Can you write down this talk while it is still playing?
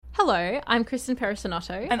Hello, I'm Kristen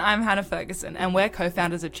Perisonotto. And I'm Hannah Ferguson, and we're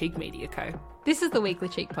co-founders of Cheek Media Co. This is the Weekly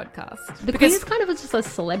Cheek podcast. The Queen is kind of just a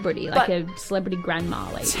celebrity, like a celebrity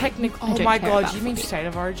grandma lady. Technically, oh my god, you mean state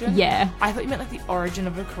of origin? Yeah. I thought you meant like the origin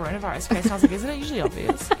of a coronavirus case, and I was like, isn't it usually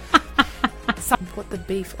obvious? What the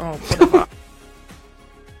beef? Oh, whatever.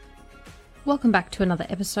 Welcome back to another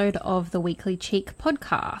episode of the Weekly Cheek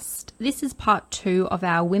podcast. This is part 2 of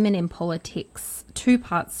our Women in Politics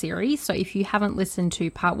 2-part series. So if you haven't listened to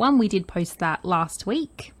part 1, we did post that last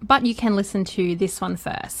week, but you can listen to this one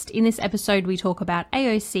first. In this episode, we talk about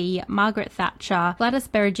AOC, Margaret Thatcher, Gladys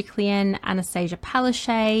Berejiklian, Anastasia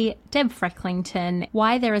Palaszczuk, Deb Frecklington,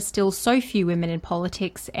 why there are still so few women in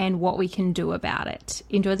politics, and what we can do about it.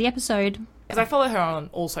 Enjoy the episode. Because I follow her on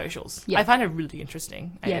all socials. Yeah. I find her really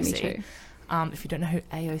interesting, AOC. Yeah, me too. If you don't know who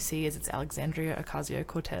AOC is, it's Alexandria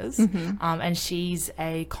Ocasio-Cortez. Mm-hmm. And she's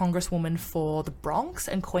a congresswoman for the Bronx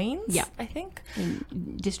and Queens, I think.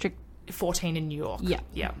 In District 14 in New York.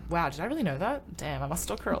 Yeah. Wow, did I really know that? Damn, I must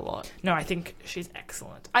stalk her a lot. No, I think she's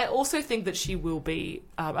excellent. I also think that she will be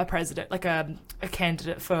a president, like a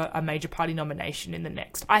candidate for a major party nomination in the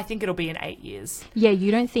next. I think it'll be in 8 years. Yeah,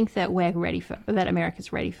 you don't think that that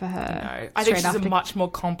America's ready for her? No, I think she's a much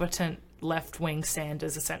more competent left-wing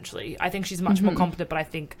Sanders, essentially. I think she's much more competent, but I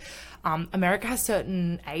think America has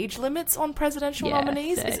certain age limits on presidential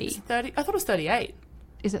nominees. 30. Is it 30? I thought it was 38.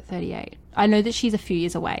 Is it 38? I know that she's a few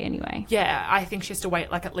years away anyway. Yeah, I think she has to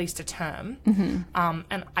wait like at least a term. Mm-hmm.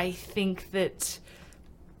 And I think that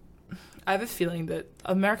I have a feeling that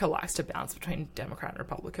America likes to bounce between Democrat and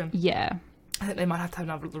Republican. Yeah. I think they might have to have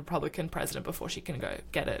another Republican president before she can go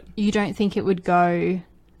get it. You don't think it would go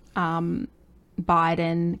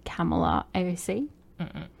Biden, Kamala, AOC?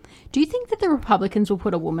 Mm-mm. Do you think that the Republicans will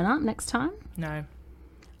put a woman up next time? No.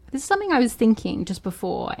 This is something I was thinking just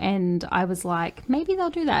before, and I was like, maybe they'll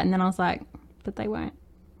do that. And then I was like, but they won't.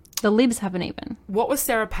 The Libs haven't even. What was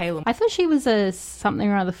Sarah Palin? I thought she was something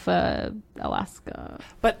or other for Alaska.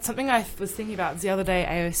 But something I was thinking about is the other day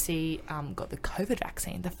AOC got the COVID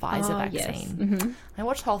vaccine, the Pfizer vaccine. Yes. Mm-hmm. I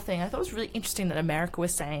watched the whole thing. I thought it was really interesting that America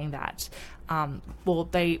was saying that,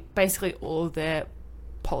 they basically all of their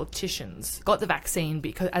politicians got the vaccine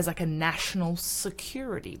because as like a national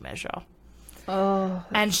security measure. Oh.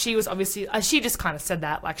 And she was obviously, she just kind of said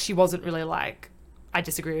that, like she wasn't really like, I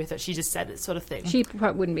disagree with it. She just said it sort of thing. She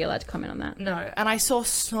probably wouldn't be allowed to comment on that. No. And I saw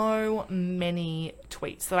so many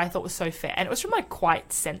tweets that I thought was so fair. And it was from like quite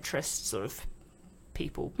centrist sort of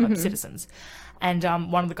people, citizens. And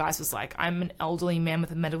one of the guys was like, I'm an elderly man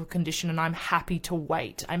with a medical condition and I'm happy to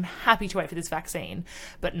wait. I'm happy to wait for this vaccine.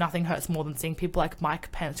 But nothing hurts more than seeing people like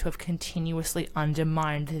Mike Pence who have continuously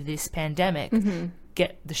undermined this pandemic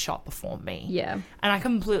get the shot before me. Yeah. And I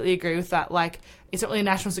completely agree with that. Like, it's not really a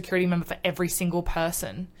national security member for every single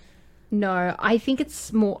person. No, I think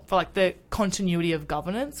it's more... For, like, the continuity of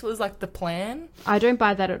governance was, like, the plan. I don't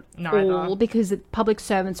buy that at all because public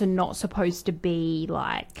servants are not supposed to be,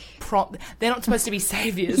 like... They're not supposed to be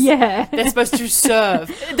saviours. Yeah. They're supposed to serve.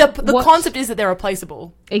 The concept is that they're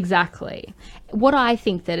replaceable. Exactly. What I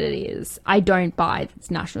think that it is, I don't buy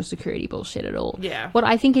it's national security bullshit at all. Yeah. What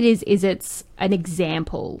I think it is it's an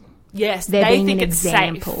example. Yes, they think it's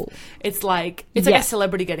example. Safe. It's like a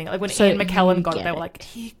celebrity getting it. Like when Ian McKellen got it, they were like,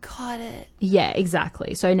 he got it. Yeah,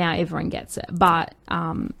 exactly. So now everyone gets it. But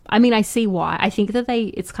I mean, I see why. I think that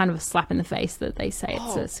it's kind of a slap in the face that they say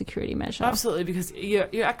it's a security measure. Absolutely, because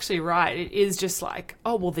you're actually right. It is just like,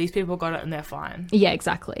 oh, well, these people got it and they're fine. Yeah,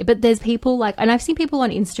 exactly. But there's people like, and I've seen people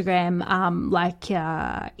on Instagram,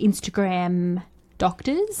 Instagram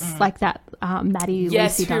doctors like that Maddie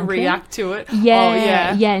Lucy Duncan. Who react to it.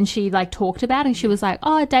 Yeah, and she like talked about it and she was like,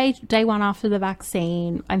 oh, day one after the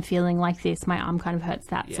vaccine, I'm feeling like this, my arm kind of hurts,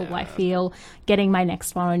 that's all I feel, getting my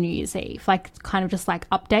next one on New Year's Eve, like kind of just like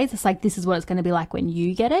updates. It's like, this is what it's going to be like when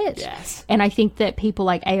you get it. Yes. And I think that people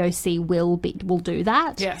like AOC will do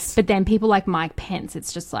that. Yes. But then people like Mike Pence,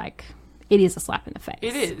 it's just like, it is a slap in the face.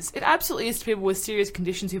 It is. It absolutely is to people with serious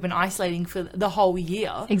conditions who've been isolating for the whole year.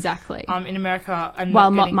 Exactly. In America. And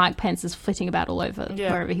while Mike Pence is flitting about all over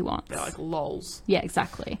wherever he wants. They're like lols. Yeah,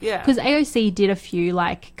 exactly. Yeah. Because AOC did a few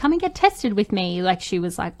like, come and get tested with me. Like she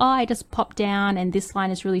was like, oh, I just popped down and this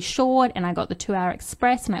line is really short and I got the 2-hour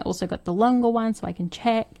express and I also got the longer one so I can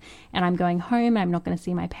check and I'm going home and I'm not going to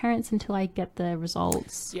see my parents until I get the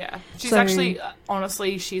results. Yeah. She's actually,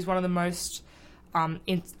 honestly, she's one of the most...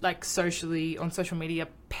 socially on social media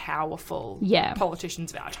powerful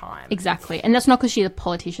politicians of our time. Exactly. And that's not because she's a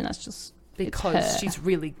politician, that's just because she's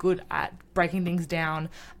really good at breaking things down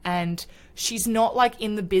and she's not like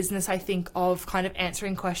in the business, I think, of kind of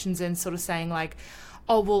answering questions and sort of saying like,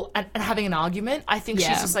 and having an argument. I think she's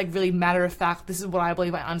just like really matter of fact. This is what I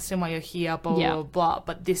believe. I understand why you're here, blah, blah, blah, blah.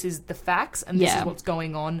 But this is the facts and this is what's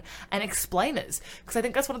going on, and explainers. Because I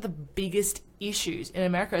think that's one of the biggest issues in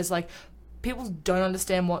America is like, people don't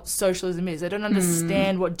understand what socialism is. They don't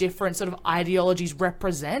understand what different sort of ideologies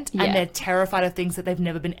represent, and they're terrified of things that they've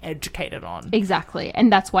never been educated on. Exactly.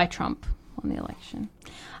 And that's why Trump won the election,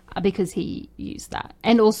 because he used that.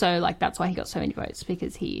 And also, like, that's why he got so many votes,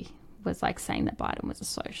 because he was, like, saying that Biden was a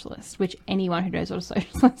socialist, which anyone who knows what a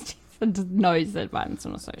socialist is knows that Biden's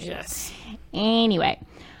not a socialist. Yes. Anyway,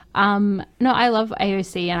 no, I love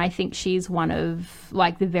AOC, and I think she's one of,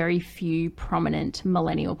 like, the very few prominent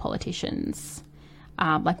millennial politicians,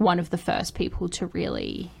 like one of the first people to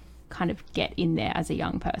really kind of get in there as a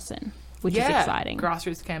young person, which is exciting.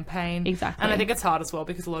 Grassroots campaign. Exactly. And I think it's hard as well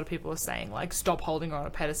because a lot of people are saying, like, stop holding her on a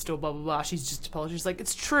pedestal, blah, blah, blah. She's just a politician. Like,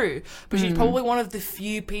 it's true. But she's probably one of the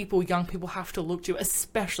few people young people have to look to,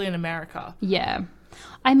 especially in America. Yeah.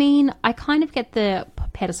 I mean, I kind of get the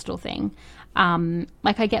pedestal thing.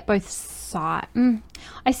 Like, I get both sides.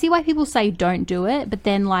 I see why people say don't do it, but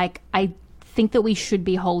then, like, I think that we should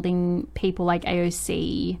be holding people like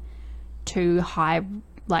AOC to high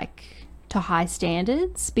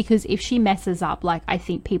standards, because if she messes up, like, I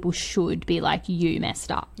think people should be like, you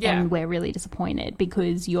messed up and we're really disappointed,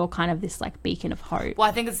 because you're kind of this, like, beacon of hope. Well,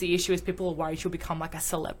 I think it's the issue is people are worried she'll become like a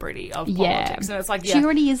celebrity of politics, and it's like, she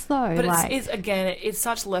already is though. But like, it's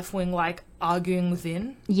such left-wing, like, arguing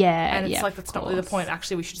within. Yeah. And it's like, that's not really the point.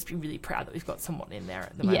 Actually, we should just be really proud that we've got someone in there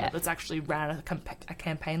at the moment that's actually ran a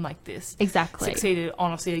campaign like this. Exactly. Succeeded,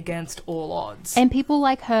 honestly, against all odds. And people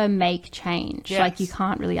like her make change. Yes. Like, you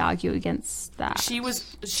can't really argue against that.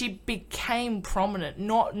 She became prominent,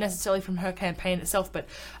 not necessarily from her campaign itself, but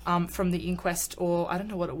from the inquest, or I don't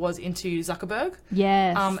know what it was, into Zuckerberg.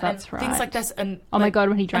 Yes, that's and right. things like this. And oh my God,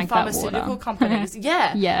 when he drank that water. Pharmaceutical companies.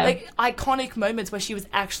 Yeah. Yeah. Like, iconic moments where she was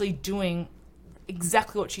actually doing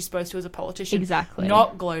exactly what she's supposed to as a politician. Exactly.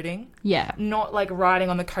 Not gloating. Yeah. Not, like, riding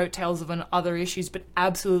on the coattails of other issues, but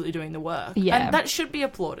absolutely doing the work. Yeah. And that should be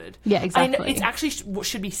applauded. Yeah, exactly. I know it's actually what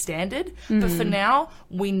should be standard, but for now,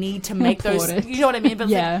 we need to make those... You know what I mean? But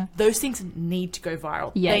like, those things need to go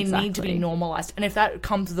viral. Yeah, they need to be normalised. And if that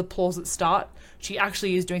comes with applause at start, she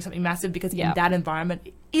actually is doing something massive, because in that environment,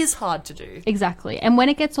 it is hard to do. Exactly. And when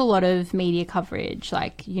it gets a lot of media coverage,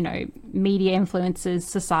 like, you know, media influences,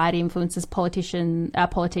 society influences,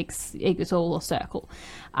 politics, it's all a circle.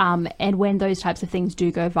 And when those types of things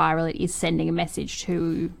do go viral, it is sending a message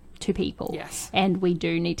to people. Yes. And we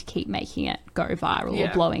do need to keep making it go viral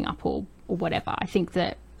or blowing up or whatever. I think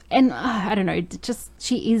that, and I don't know, just,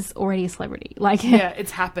 she is already a celebrity. Like, yeah,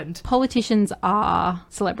 it's happened. Politicians are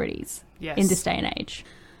celebrities in this day and age.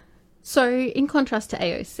 So, in contrast to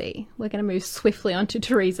AOC, we're going to move swiftly on to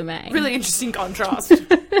Theresa May. Really interesting contrast.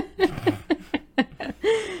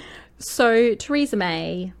 So, Theresa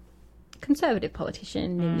May, conservative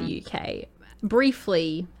politician in the UK,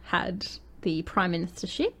 briefly had the prime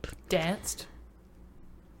ministership. Danced.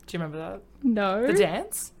 Do you remember that? No. The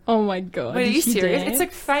dance? Oh my God. Wait, are you serious? Dance? It's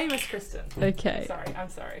like famous, Kristen. Okay. I'm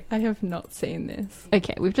sorry. I have not seen this.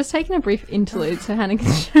 Okay, we've just taken a brief interlude so Hannah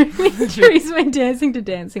can show me Theresa May dancing to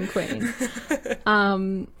Dancing Queen.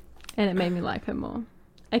 And it made me like her more.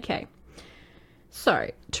 Okay. So,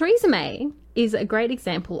 Theresa May is a great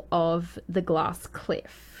example of the glass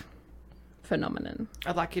cliff phenomenon.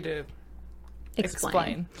 I'd like you to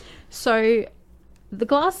explain. So, the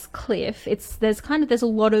glass cliff, there's a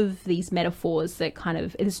lot of these metaphors that kind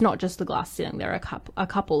of, it's not just the glass ceiling, there are a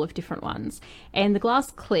couple of different ones. And the glass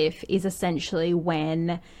cliff is essentially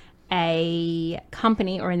when a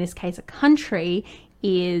company, or in this case a country,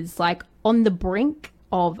 is like on the brink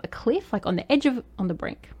of a cliff, like on the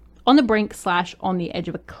brink / on the edge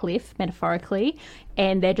of a cliff, metaphorically,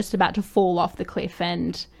 and they're just about to fall off the cliff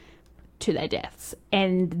and to their deaths.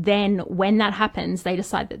 And then when that happens, they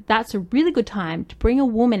decide that that's a really good time to bring a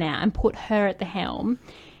woman out and put her at the helm,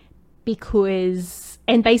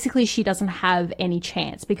 and basically she doesn't have any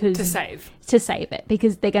chance to save it,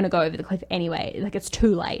 because they're going to go over the cliff anyway. Like, it's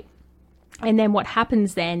too late. And then what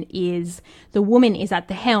happens then is the woman is at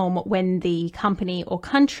the helm when the company or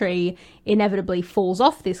country inevitably falls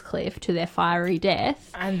off this cliff to their fiery death.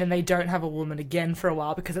 And then they don't have a woman again for a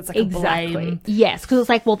while, because it's like a blame. Yes, because it's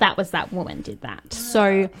like, well, that woman did that. Yeah.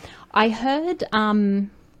 So I heard on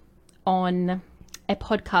a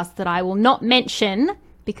podcast that I will not mention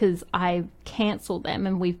because I cancelled them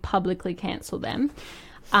and we've publicly cancelled them,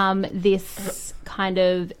 this kind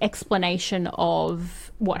of explanation of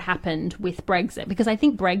what happened with Brexit, because I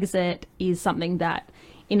think Brexit is something that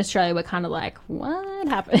in Australia, we're kind of like, what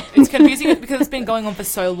happened? It's confusing because it's been going on for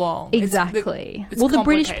so long. Exactly. It's the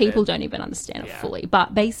British complicated. people don't even understand it fully.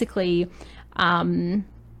 But basically, I'm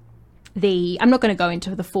not going to go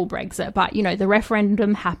into the full Brexit, but, you know, the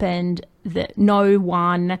referendum happened, that no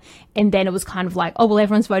won, and then it was kind of like, oh, well,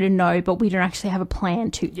 everyone's voted no, but we don't actually have a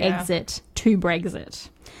plan to exit to Brexit.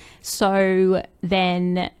 So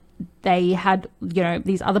then they had, you know,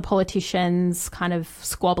 these other politicians kind of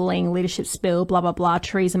squabbling, leadership spill, blah, blah, blah.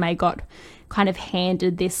 Theresa May got kind of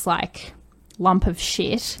handed this, like, lump of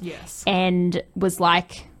shit. Yes. And was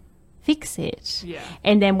like, fix it. Yeah.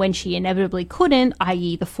 And then when she inevitably couldn't,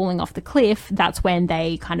 i.e. the falling off the cliff, that's when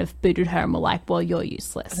they kind of booted her and were like, well, you're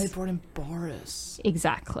useless. And they brought in Boris.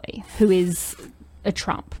 Exactly. Who is a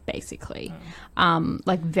Trump, basically.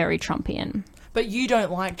 Like, very Trumpian. But you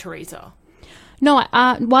don't like Theresa. No,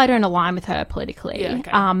 I don't align with her politically. Yeah,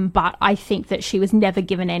 okay. But I think that she was never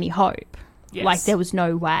given any hope. Yes. Like, there was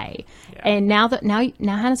no way. Yeah. And now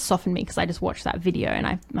Hannah's softened me because I just watched that video and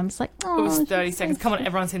I'm just like, oh. It was 30 seconds. Come on,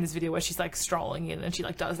 everyone's seen this video where she's like strolling in and she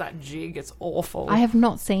like does that jig. It's awful. I have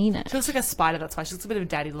not seen it. She looks like a spider, that's why. She looks a bit of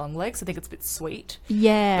daddy long legs. I think it's a bit sweet.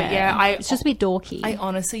 Yeah. But yeah, it's just a bit dorky. I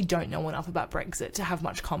honestly don't know enough about Brexit to have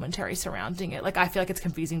much commentary surrounding it. Like, I feel like it's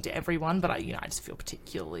confusing to everyone, but I just feel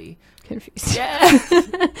particularly confused. Yeah.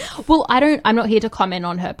 Well, I'm not here to comment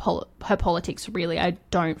on her politics, really. I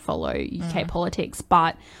don't follow UK politics,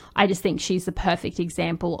 but I just think she's the perfect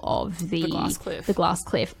example of the glass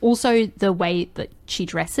cliff. Also, the way that she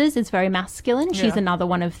dresses is very masculine. She's another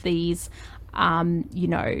one of these, you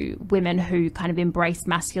know, women who kind of embrace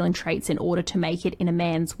masculine traits in order to make it in a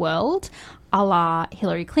man's world, a la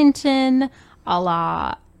Hillary Clinton, a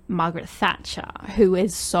la Margaret Thatcher, who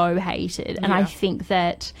is so hated. And I think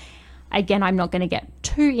that, again, I'm not going to get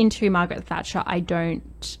too into Margaret Thatcher. I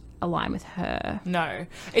don't align with her. No.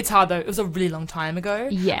 It's hard, though. It was a really long time ago.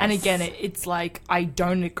 Yes. And again, it's like, I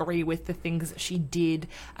don't agree with the things that she did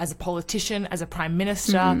as a politician, as a prime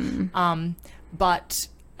minister. But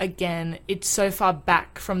again, it's so far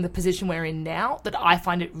back from the position we're in now that I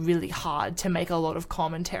find it really hard to make a lot of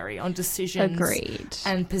commentary on decisions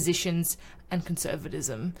and positions and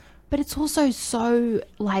conservatism. But it's also so,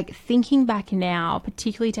 like, thinking back now,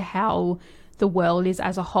 particularly to how the world is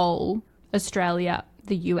as a whole, Australia,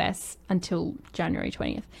 the US until January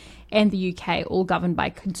 20th, and the UK, all governed by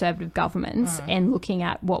conservative governments, and looking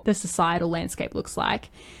at what the societal landscape looks like.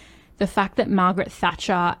 The fact that Margaret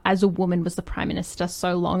Thatcher, as a woman, was the Prime Minister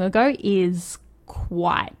so long ago is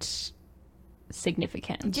quite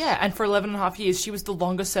significant. Yeah, and for 11 and a half years, she was the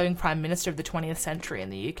longest serving Prime Minister of the 20th century in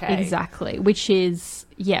the UK. Exactly, which is,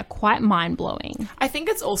 quite mind-blowing. I think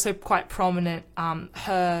it's also quite prominent,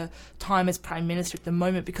 her time as Prime Minister at the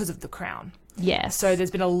moment because of The Crown. Yes. So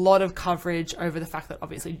there's been a lot of coverage over the fact that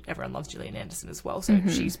obviously everyone loves Gillian Anderson as well. So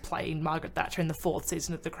she's playing Margaret Thatcher in the 4th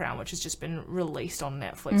season of The Crown, which has just been released on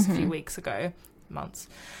Netflix a few weeks ago, months.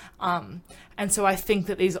 And so I think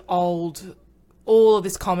that all of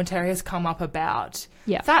this commentary has come up about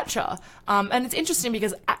Thatcher. And it's interesting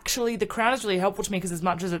because actually The Crown is really helpful to me because as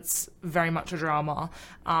much as it's very much a drama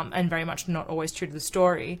and very much not always true to the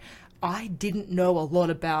story, I didn't know a lot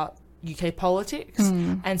about UK politics.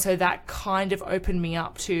 And so that kind of opened me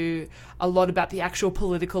up to a lot about the actual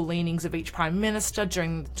political leanings of each Prime Minister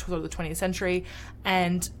during the 20th century.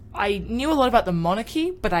 And I knew a lot about the monarchy,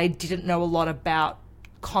 but I didn't know a lot about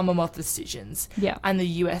Commonwealth decisions and the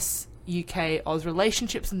US UK-Oz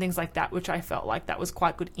relationships and things like that, which I felt like that was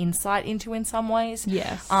quite good insight into in some ways.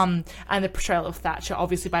 Yes. And the portrayal of Thatcher,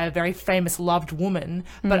 obviously by a very famous, loved woman,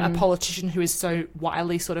 but a politician who is so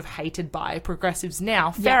widely sort of hated by progressives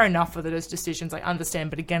now. Fair enough for those decisions, I understand.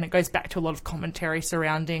 But again, it goes back to a lot of commentary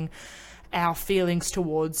surrounding our feelings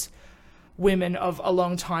towards women of a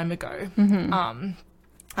long time ago.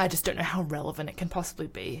 I just don't know how relevant it can possibly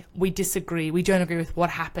be. We disagree. We don't agree with what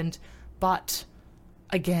happened, but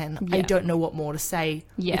again, I don't know what more to say.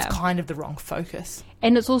 It's kind of the wrong focus.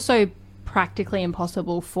 And it's also practically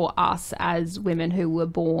impossible for us as women who were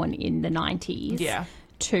born in the 90s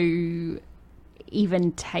to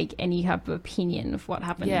even take any type of opinion of what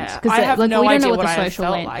happened. Yeah, because I have no we don't idea know what what the I social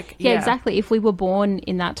felt like. Yeah, exactly. If we were born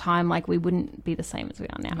in that time, like, we wouldn't be the same as we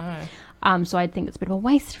are now. No. So I think it's a bit of a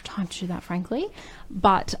waste of time to do that, frankly.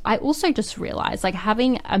 But I also just realised, like,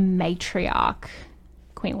 having a matriarch,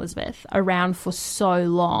 Queen Elizabeth, around for so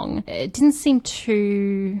long, it didn't seem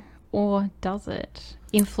to, or does it,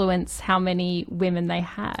 influence how many women they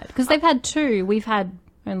had? Because they've had two. We've had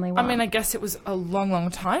only one. I mean, I guess it was a long,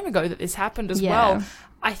 long time ago that this happened as well.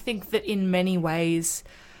 I think that in many ways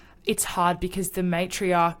it's hard because the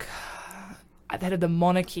matriarch, at the head of the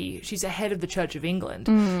monarchy. She's the head of the Church of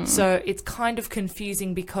England. So it's kind of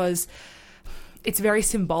confusing because it's a very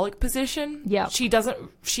symbolic position. Yeah.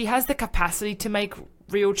 She has the capacity to make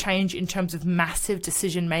real change in terms of massive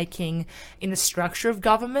decision making in the structure of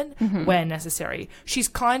government where necessary. She's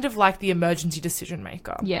kind of like the emergency decision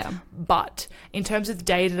maker. Yeah. But in terms of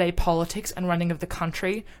day-to-day politics and running of the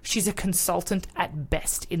country, she's a consultant at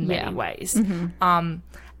best in many ways.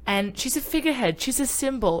 And she's a figurehead. She's a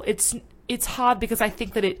symbol. It's hard because I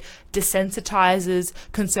think that it desensitizes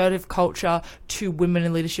conservative culture to women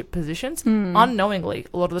in leadership positions unknowingly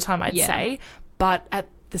a lot of the time, I'd say. But at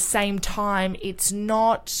the same time, it's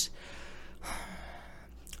not...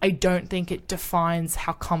 I don't think it defines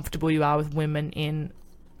how comfortable you are with women in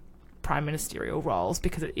prime ministerial roles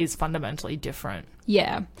because it is fundamentally different.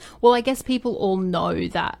 Yeah. Well, I guess people all know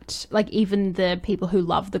that, like even the people who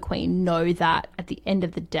love the Queen know that at the end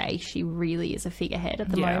of the day, she really is a figurehead at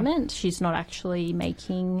the moment. She's not actually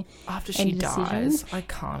making After any she decisions. dies, I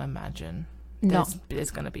can't imagine No.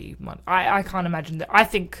 there's going to be one. I can't imagine that.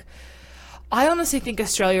 I honestly think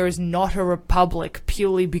Australia is not a republic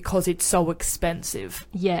purely because it's so expensive.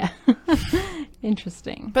 Yeah.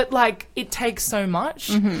 Interesting. But, like, it takes so much,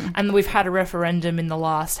 and we've had a referendum in the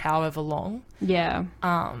last however long. Yeah.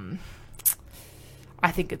 I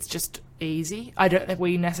think it's just easy. I don't think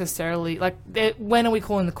we necessarily... Like, when are we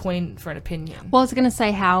calling the Queen for an opinion? Well, I was going to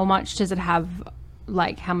say, how much does it have...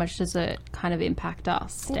 Like, how much does it kind of impact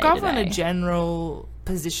us day to Governor day? General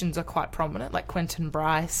positions are quite prominent, like Quentin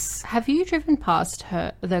Bryce. Have you driven past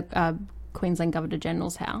the Queensland Governor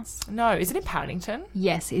General's house? No, is it in Paddington?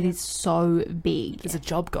 Yes, it is so big. There's a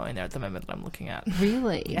job going there at the moment that I'm looking at.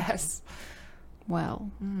 Really? Yes. Well,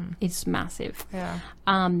 it's massive. Yeah.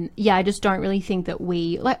 Yeah, I just don't really think that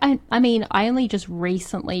we... Like, I mean, I only just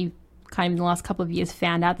recently, kind of in the last couple of years,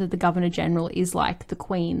 found out that the Governor General is like the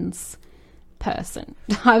Queen's person.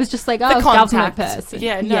 I was just like, oh, government person.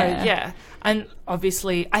 Yeah, no, yeah. And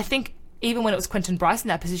obviously, I think even when it was Quentin Bryce in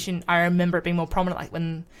that position, I remember it being more prominent, like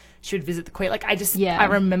when she would visit the Queen. Like, I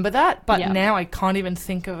remember that, but now I can't even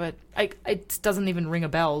think of it. It doesn't even ring a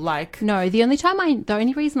bell. Like, no, the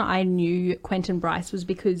only reason I knew Quentin Bryce was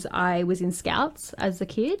because I was in Scouts as a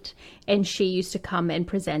kid, and she used to come and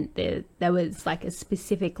present there was like a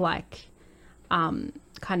specific like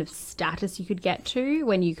kind of status you could get to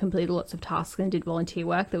when you completed lots of tasks and did volunteer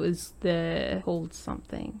work. That was called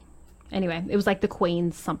something. Anyway, it was like the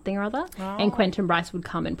Queen's something or other, and Quentin Bryce would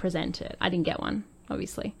come and present it. I didn't get one,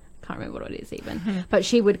 obviously. Can't remember what it is even. But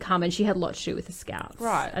she would come, and she had lots to do with the Scouts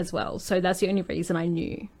as well. So that's the only reason I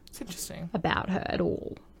knew it's interesting about her at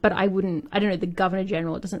all. But I don't know, the Governor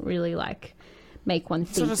General, it doesn't really like make one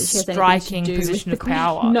think that she has striking anything to do position with of the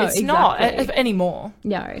power. Queen. No, it's exactly. not anymore.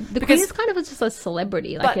 No, the Queen is kind of just a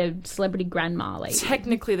celebrity, like a celebrity grandma lady.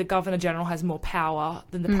 Technically, the Governor General has more power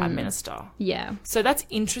than the Prime Minister. Yeah. So that's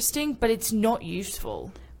interesting, but it's not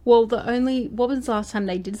useful. Well, what was the last time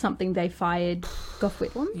they did something? They fired Gough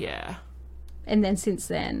Whitlam? Yeah. And then since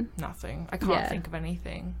then... Nothing. I can't think of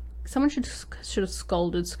anything. Someone should have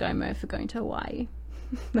scolded ScoMo for going to Hawaii.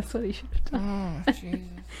 That's what he should have done. Oh, Jesus.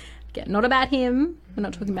 Not about him. We're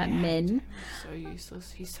not talking about men. He's so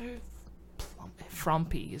useless. He's so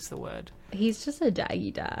frumpy is the word. He's just a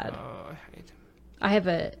daggy dad. Oh, I hate him. I have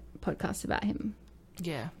a podcast about him.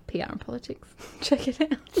 Yeah. PR and politics. Check it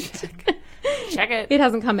out. Check it. It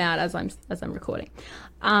hasn't come out as I'm recording.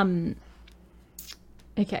 Okay,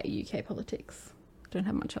 UK politics. Don't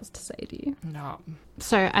have much else to say, do you? No.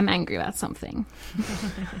 So I'm angry about something.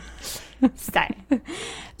 Stay.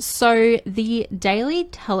 So the Daily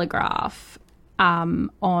Telegraph on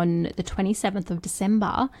the 27th of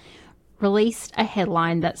December released a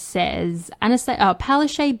headline that says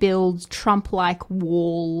Palaszczuk builds Trump-like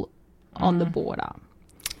wall on the border.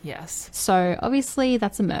 Yes. So obviously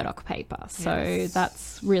that's a Murdoch paper. So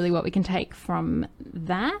that's really what we can take from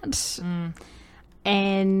that.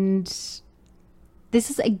 And this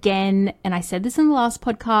is again, and I said this in the last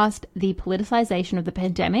podcast, the politicization of the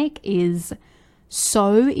pandemic is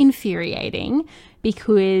so infuriating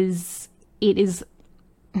because it's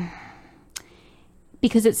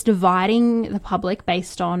dividing the public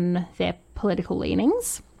based on their political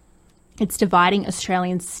leanings. It's dividing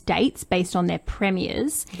Australian states based on their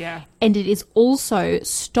premiers. Yeah. And it is also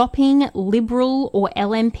stopping Liberal or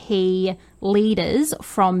LNP leaders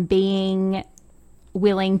from being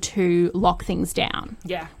willing to lock things down.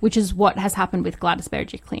 Yeah. Which is what has happened with Gladys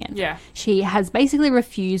Berejiklian. Yeah. She has basically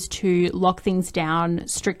refused to lock things down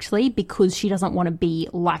strictly because she doesn't want to be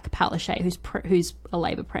like Palaszczuk, who's a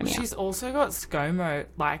Labor premier. She's also got ScoMo,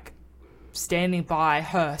 like, standing by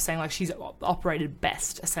her, saying like she's operated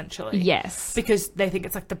best, essentially. Yes. Because they think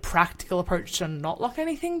it's like the practical approach to not lock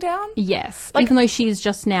anything down. Yes. Like, even though she's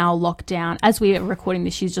just now locked down, as we are recording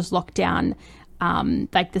this, she's just locked down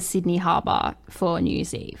like the Sydney Harbour for New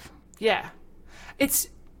Year's Eve. Yeah.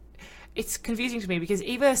 It's confusing to me because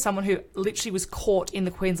even as someone who literally was caught in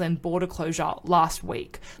the Queensland border closure last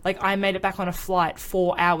week, like I made it back on a flight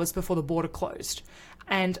 4 hours before the border closed,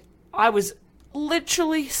 and I was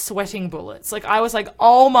literally sweating bullets. Like I was like,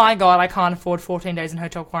 oh my God, I can't afford 14 days in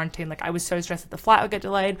hotel quarantine. Like I was so stressed that the flight would get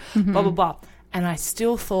delayed, blah, blah, blah. And I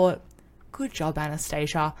still thought, good job,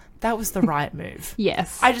 Anastasia. That was the right move.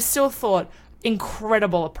 Yes. I just still thought,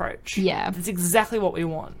 incredible approach. Yeah. That's exactly what we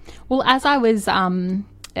want. Well, as I was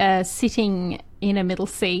sitting in a middle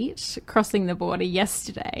seat crossing the border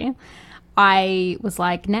yesterday, I was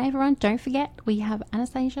like, now everyone, don't forget we have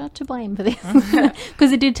Anastasia to blame for this.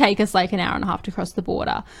 Because it did take us like an hour and a half to cross the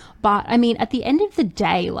border. But I mean, at the end of the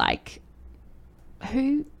day, like,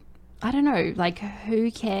 I don't know, like, who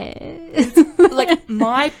cares? Like,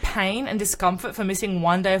 my pain and discomfort for missing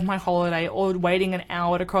one day of my holiday or waiting an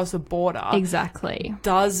hour to cross a border Exactly.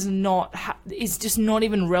 is just not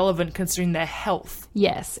even relevant considering their health.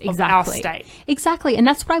 Yes, exactly. Of our state. Exactly. And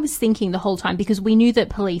that's what I was thinking the whole time, because we knew that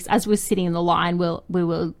police, as we were sitting in the line, we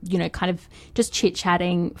were, you know, kind of just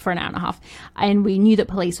chit-chatting for an hour and a half. And we knew that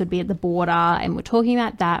police would be at the border, and we're talking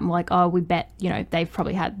about that. And we're like, oh, we bet, you know, they've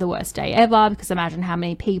probably had the worst day ever, because imagine how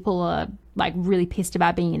many people are like really pissed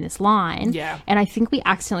about being in this line. Yeah. And I think we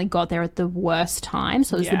accidentally got there at the worst time.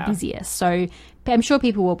 So it was the busiest. So I'm sure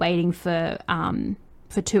people were waiting for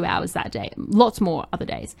 2 hours that day, lots more other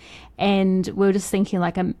days. And we were just thinking,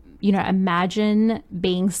 like, you know, imagine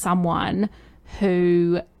being someone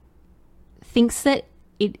who thinks that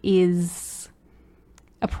it is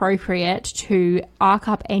appropriate to arc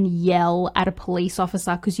up and yell at a police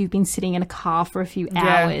officer because you've been sitting in a car for a few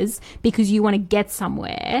hours because you want to get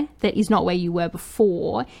somewhere that is not where you were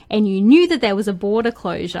before, and you knew that there was a border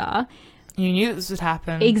closure. You knew this would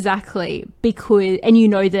happen. Exactly. And you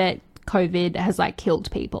know that COVID has like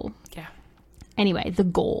killed people. Yeah. Anyway, the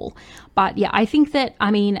gall. But yeah, I think that,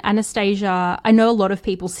 I mean, Anastasia, I know a lot of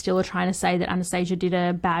people still are trying to say that Anastasia did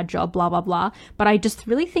a bad job, blah, blah, blah. But I just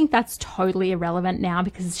really think that's totally irrelevant now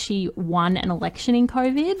because she won an election in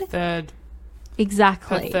COVID. Third.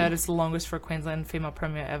 Exactly. Her third is the longest for a Queensland female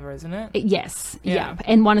premier ever, isn't it? Yes. Yeah.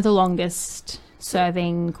 And one of the longest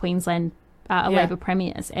serving Queensland Labor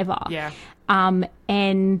premiers ever. Yeah.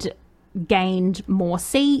 And gained more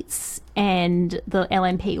seats, and the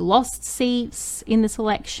LNP lost seats in this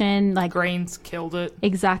election. Like Greens killed it.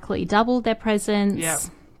 Exactly. Doubled their presence. Yeah.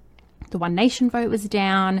 The One Nation vote was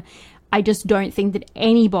down. I just don't think that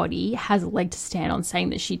anybody has a leg to stand on saying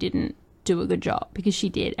that she didn't do a good job, because she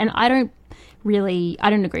did. And I don't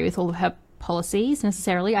agree with all of her policies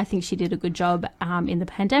necessarily. I think she did a good job in the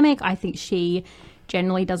pandemic. I think she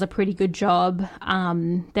generally does a pretty good job.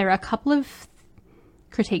 There are a couple of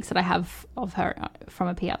critiques that I have of her from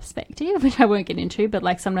a PR perspective, which I won't get into, but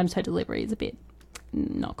like sometimes her delivery is a bit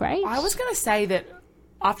not great. I was going to say that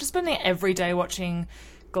after spending every day watching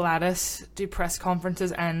Gladys do press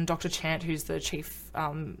conferences and Dr. Chant, who's the chief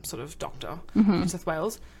sort of doctor in New South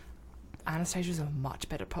Wales, Anastasia's a much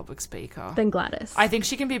better public speaker than Gladys. I think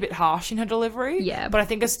she can be a bit harsh in her delivery. Yeah. But I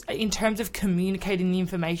think in terms of communicating the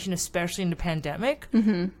information, especially in the pandemic,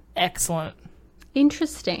 excellent.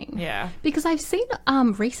 Interesting. Yeah. Because I've seen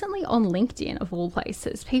recently on LinkedIn, of all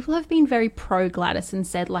places, people have been very pro Gladys and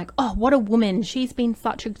said like, oh, what a woman. She's been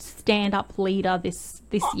such a stand-up leader this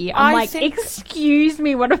year. I'm excuse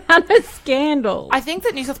me, what about the scandal? I think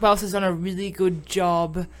that New South Wales has done a really good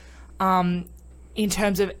job in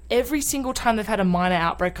terms of every single time they've had a minor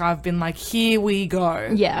outbreak, I've been like, here we go.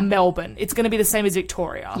 Yeah. Melbourne. It's going to be the same as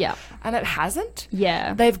Victoria. Yeah. And it hasn't.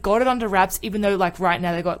 Yeah. They've got it under wraps, even though like right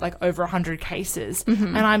now they've got like over 100 cases.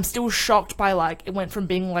 And I'm still shocked by like, it went from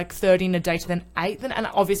being like 30 in a day to then 8. And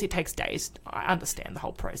obviously it takes days. I understand the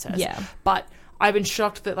whole process. Yeah. But I've been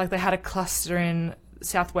shocked that like they had a cluster in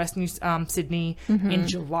southwest Sydney in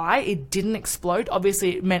July. It didn't explode.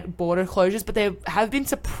 Obviously it meant border closures, but they have been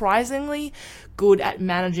surprisingly good at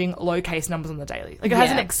managing low case numbers on the daily. Like it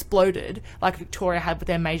hasn't exploded like Victoria had with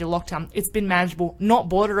their major lockdown. It's been manageable, not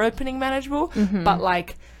border opening manageable, but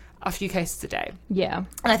like a few cases a day. Yeah. And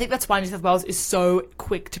I think that's why New South Wales is so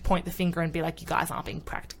quick to point the finger and be like, you guys aren't being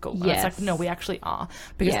practical. And it's like, no, we actually are.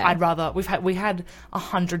 Because I'd rather, we had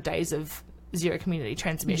 100 days of zero community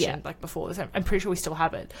transmission Yeah. like before this. I'm pretty sure we still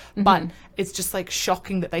have it, but it's just like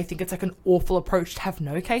shocking that they think it's like an awful approach to have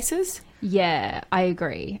no cases. Yeah, I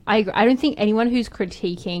agree. I don't think anyone who's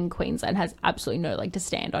critiquing Queensland has absolutely no leg to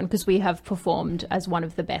stand on, because we have performed as one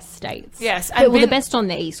of the best states. Yes, and the best on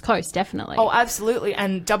the East Coast, definitely. Oh, absolutely.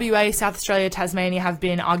 And WA, South Australia, Tasmania have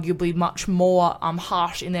been arguably much more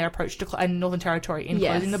harsh in their approach to and Northern Territory in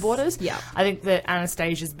closing the borders. Yeah, I think that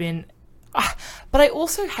Anastasia's been, but I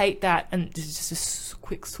also hate that. And this is just a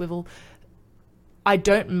quick swivel. I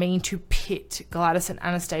don't mean to pit Gladys and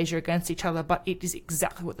Anastasia against each other, but it is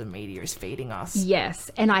exactly what the media is feeding us.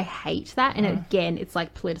 Yes, and I hate that. And again, it's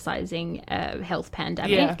like politicizing a health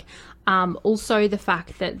pandemic. Yeah. Also, the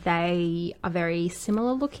fact that they are very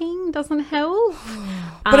similar looking doesn't help.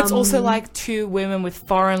 But it's also like two women with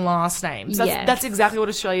foreign last names. That's exactly what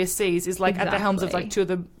Australia sees, is like at the helms of like two of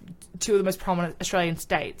the most prominent Australian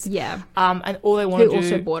states. Yeah. And all they want to do... Who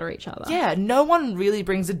also border each other. Yeah, no one really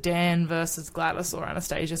brings a Dan versus Gladys or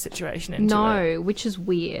Anastasia situation into it. No, which is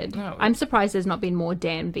weird. No. I'm surprised there's not been more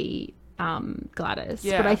Dan v Gladys.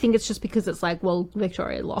 Yeah. But I think it's just because it's like, well,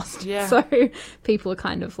 Victoria lost. Yeah. So people are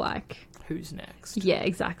kind of like... Who's next? Yeah,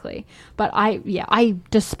 exactly. But I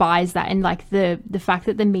despise that. And like the fact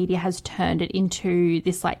that the media has turned it into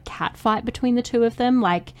this like cat fight between the two of them,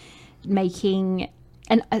 like making...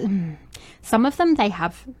 And some of them they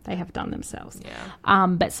have done themselves. Yeah.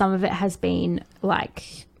 But some of it has been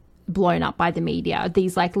like blown up by the media.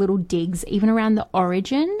 These like little digs, even around the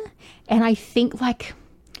Origin. And I think like,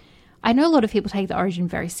 I know a lot of people take the Origin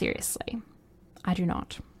very seriously. I do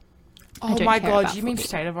not. Oh my God, you mean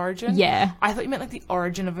State of Origin? Yeah. I thought you meant like the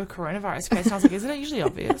origin of a coronavirus case. And I was like, isn't it usually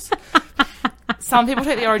obvious? Some people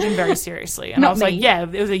take the Origin very seriously. And I was like, yeah,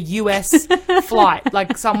 it was a US flight.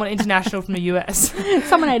 Like someone international from the US.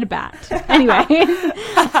 Someone ate a bat. Anyway.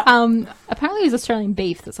 Apparently it was Australian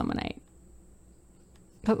beef that someone ate.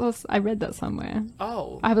 I read that somewhere.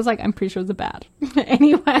 Oh. I was like, I'm pretty sure it was a bat.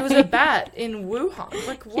 Anyway. It was a bat in Wuhan.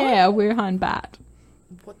 Like what? Yeah, a Wuhan bat.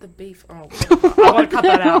 What the beef? Oh, I want to cut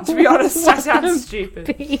that out, to be honest. That sounds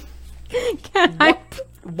stupid. Beef? Can I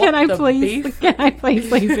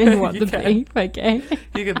please leave in what the beef? Okay.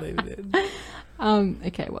 You can leave it in.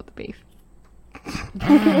 Okay, what the beef?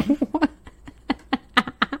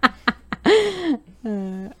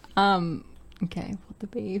 Okay, what the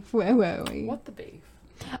beef? Where were we? What the beef?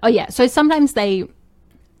 Oh yeah, so sometimes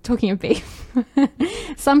talking of beef.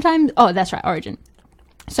 Sometimes, oh that's right, Origin.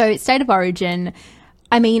 So State of Origin,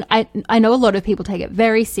 I mean, I know a lot of people take it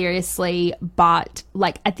very seriously, but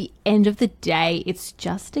like at the end of the day, it's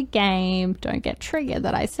just a game. Don't get triggered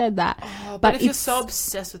that I said that. Oh, but if you're so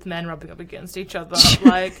obsessed with men rubbing up against each other,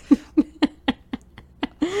 like,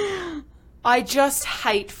 I just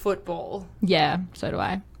hate football. Yeah, so do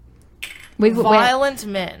I. Violent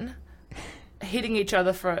men hitting each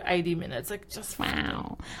other for 80 minutes, like just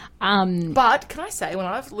wow. But can I say, when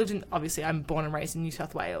I've lived in, obviously I'm born and raised in New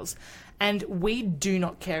South Wales, and we do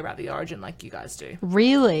not care about the Origin like you guys do.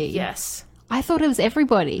 Really? Yes. I thought it was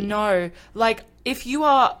everybody. No. Like, if you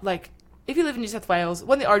live in New South Wales,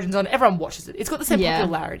 when the Origin's on, everyone watches it. It's got the same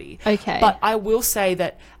popularity. Okay. But I will say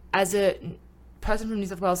that as a person from New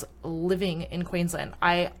South Wales living in Queensland,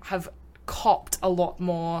 I have copped a lot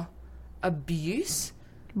more abuse.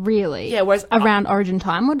 Really? Yeah, whereas... Around Origin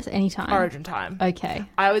time or just any time? Origin time. Okay.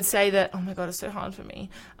 I would say that... Oh my God, it's so hard for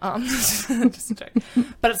me. Just a joke.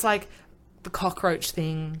 But it's like the cockroach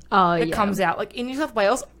thing that comes out. Like in New South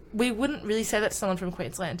Wales, we wouldn't really say that to someone from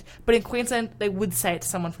Queensland. But in Queensland, they would say it to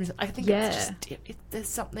someone from... I think it's just... there's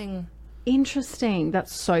something... Interesting.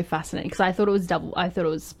 That's so fascinating. Because I thought it was double... I thought it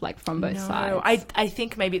was like from both sides. I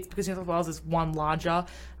think maybe it's because New South Wales is one larger...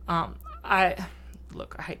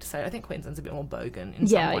 Look, I hate to say it, I think Queensland's a bit more bogan in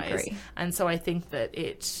some ways. Yeah, I agree. And so I think that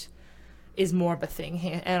it is more of a thing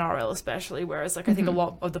here, NRL especially, whereas like I think a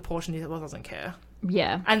lot of the portion of New South Wales doesn't care.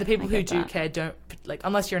 Yeah. And the people who do care don't, like,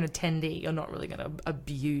 unless you're an attendee, you're not really going to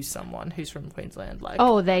abuse someone who's from Queensland. Like,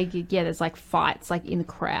 there's like fights like in the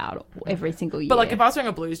crowd every single year. But like if I was wearing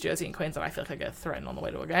a Blues jersey in Queensland, I feel like I'd get threatened on the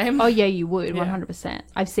way to a game. Oh yeah, you would, 100%.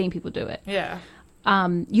 I've seen people do it. Yeah.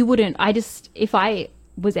 You wouldn't, if I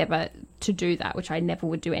was ever to do that, which I never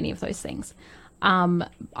would do any of those things,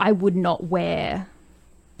 I would not wear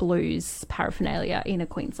Blues paraphernalia in a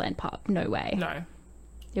Queensland pub. No way. No.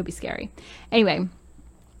 It'll be scary. Anyway,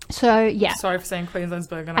 so yeah. Sorry for saying Queensland's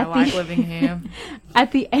bogan. I like living here.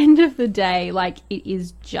 At the end of the day, like, it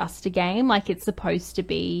is just a game. Like, it's supposed to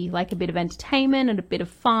be like a bit of entertainment and a bit of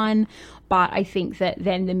fun. But I think that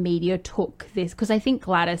then the media took this, because I think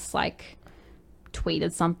Gladys like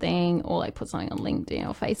tweeted something or like put something on LinkedIn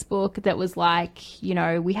or Facebook that was like, you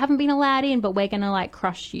know, we haven't been allowed in, but we're gonna like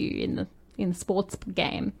crush you in in the sports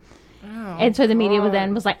game. Oh, and so the media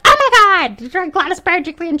was like, oh my God, Gladys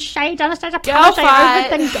Berejiklian shade Anastasia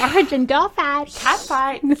Palaszczuk over the origin girl fight. Cat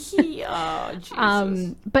fight. Oh,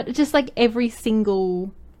 Jesus. But just like every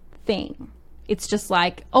single thing. It's just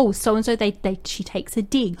like, oh, so-and-so, she takes a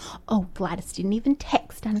dig. Oh, Gladys didn't even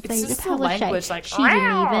text Anastasia Palaszczuk. Like, she didn't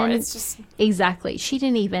even... It's just... Exactly. She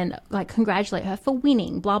didn't even, like, congratulate her for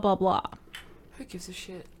winning, blah, blah, blah. Who gives a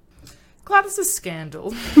shit? Gladys is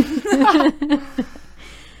scandal.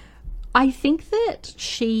 I think that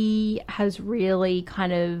she has really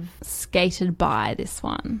kind of skated by this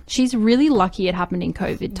one. She's really lucky it happened in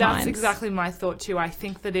COVID times. That's exactly my thought too. I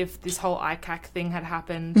think that if this whole ICAC thing had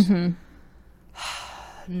happened,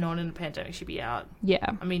 not in a pandemic, she'd be out. Yeah.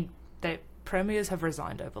 I mean, premiers have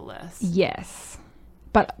resigned over less. Yes.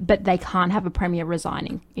 But they can't have a premier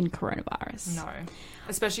resigning in coronavirus. No.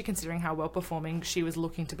 Especially considering how well-performing she was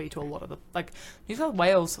looking to be to a lot of the... Like, New South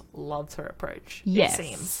Wales loved her approach, yes. It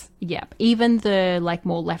seems. Yep. Even the, like,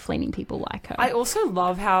 more left-leaning people like her. I also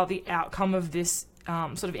love how the outcome of this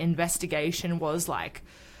sort of investigation was like,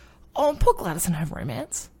 oh, poor Gladys and her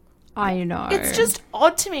romance. I know. It's just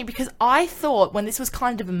odd to me because I thought when this was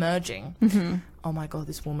kind of emerging... oh my God,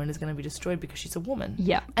 this woman is going to be destroyed because she's a woman.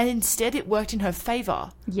 Yeah. And instead it worked in her favour.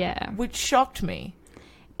 Yeah. Which shocked me.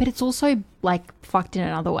 But it's also, like, fucked in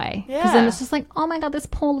another way. Yeah. Because then it's just like, oh my God, this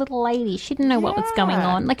poor little lady. She didn't know what was going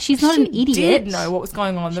on. Like, she's not an idiot. She did know what was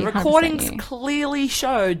going on. The recordings clearly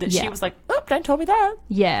showed that she was like, oh, don't tell me that.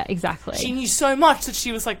 Yeah, exactly. She knew so much that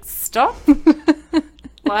she was like, stop.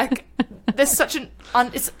 Like, there's such an...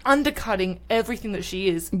 it's undercutting everything that she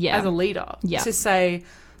is as a leader. Yeah. To say...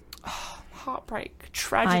 Oh, heartbreak,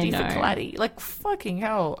 tragedy for Gladys. Like, fucking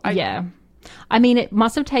hell. Yeah. I mean, it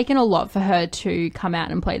must have taken a lot for her to come out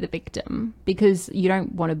and play the victim because you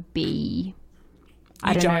don't want to be...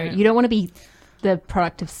 I don't know. You don't want to be the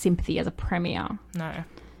product of sympathy as a premier. No.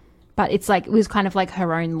 But it's like, it was kind of like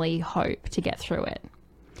her only hope to get through it.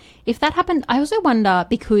 If that happened, I also wonder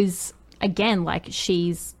because... Again, like,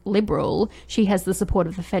 she's Liberal. She has the support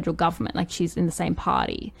of the federal government. Like, she's in the same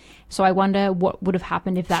party. So I wonder what would have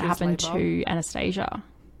happened if that happened to Anastasia.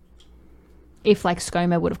 If, like,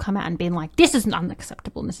 ScoMo would have come out and been like, this is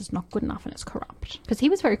unacceptable and this is not good enough and it's corrupt. Because he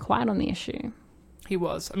was very quiet on the issue. He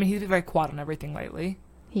was. I mean, he's been very quiet on everything lately.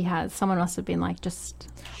 He has. Someone must have been like, just...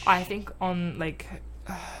 I think on, like...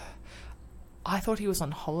 I thought he was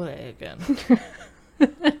on holiday again.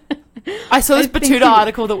 I saw this Batuta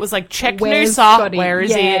article that was like, check Noosa, where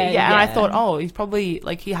is he? Yeah, and I thought, oh, he's probably,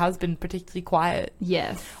 like, he has been particularly quiet.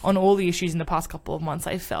 Yes. On all the issues in the past couple of months,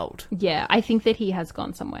 I felt. Yeah, I think that he has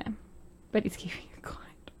gone somewhere. But he's keeping it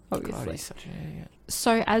quiet, obviously. God, he's such an idiot.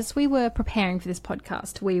 So as we were preparing for this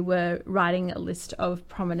podcast, we were writing a list of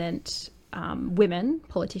prominent women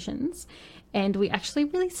politicians, and we actually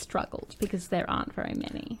really struggled because there aren't very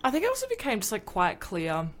many. I think it also became just, like, quite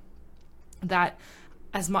clear that...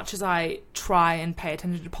 As much as I try and pay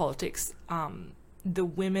attention to politics, the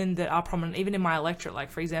women that are prominent, even in my electorate,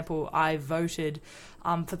 like, for example, I voted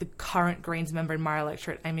for the current Greens member in my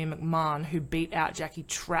electorate, Amy McMahon, who beat out Jackie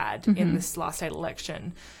Trad in this last state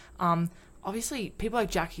election. Obviously, people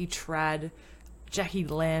like Jackie Trad, Jackie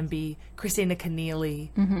Lambie, Christina Keneally,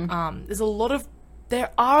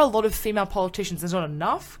 there are a lot of female politicians. There's not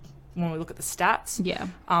enough when we look at the stats. Yeah.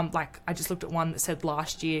 Like, I just looked at one that said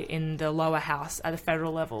last year in the lower house at the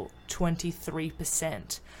federal level,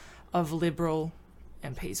 23% of Liberal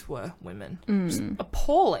MPs were women. Just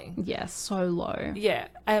appalling. Yeah, so low. Yeah.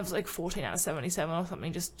 And it was like 14 out of 77 or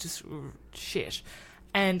something, just shit.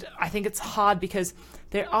 And I think it's hard because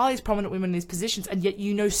there are these prominent women in these positions, and yet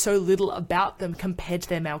you know so little about them compared to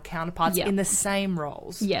their male counterparts in the same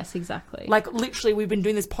roles. Yes, exactly. Like, literally, we've been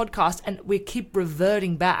doing this podcast and we keep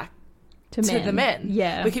reverting back to the men.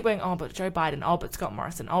 Yeah. We keep going, oh, but Joe Biden, oh, but Scott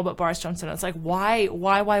Morrison, oh, but Boris Johnson. And it's like, why?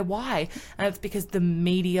 And it's because the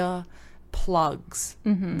media plugs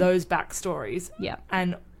those backstories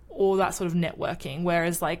and all that sort of networking.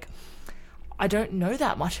 Whereas, like, I don't know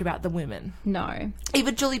that much about the women. No.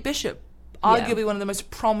 Even Julie Bishop, arguably one of the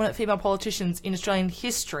most prominent female politicians in Australian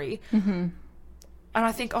history. And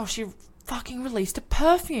I think, oh, she fucking released a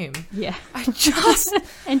perfume. Yeah. I just...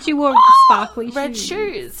 and she wore sparkly red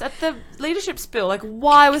shoes at the leadership spill. Like,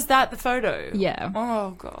 why was that the photo? Yeah.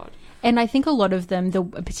 Oh, God. And I think a lot of them,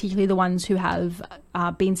 particularly the ones who have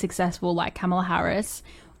been successful, like Kamala Harris,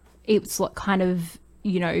 it's kind of,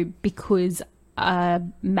 you know, because a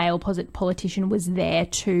male politician was there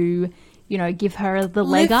to, give her the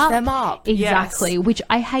Lift leg up. them up. Exactly. Yes. Which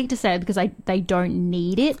I hate to say because they don't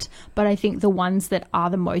need it, but I think the ones that are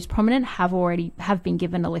the most prominent have been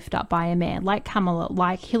given a lift up by a man, like Kamala,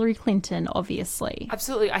 like Hillary Clinton, obviously.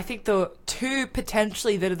 Absolutely. I think the two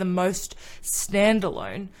potentially that are the most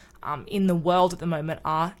standalone in the world at the moment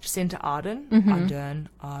are Jacinta Ardern,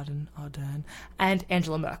 and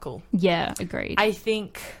Angela Merkel. Yeah, agreed. I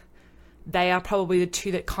think they are probably the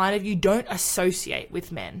two that kind of you don't associate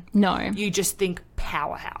with men. No. You just think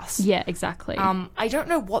powerhouse. Yeah, exactly. I don't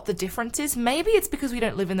know what the difference is. Maybe it's because we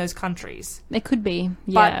don't live in those countries. It could be,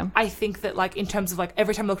 yeah. But I think that, like, in terms of, like,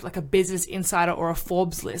 every time I look at, like, a Business Insider or a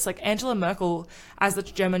Forbes list, like, Angela Merkel, as the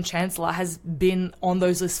German Chancellor, has been on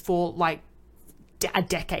those lists for, like, a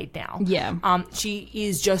decade now. Yeah. She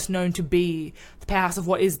is just known to be the powerhouse of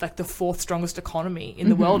what is, like, the fourth strongest economy in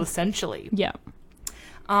the world, essentially. Yeah.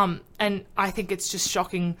 And I think it's just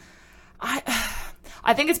shocking.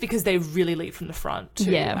 I think it's because they really lead from the front,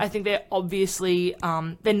 too. Yeah. I think they're obviously,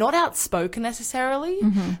 they're not outspoken necessarily,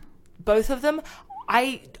 both of them.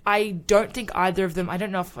 I don't think either of them, I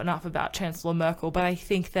don't know enough about Chancellor Merkel, but I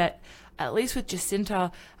think that, at least with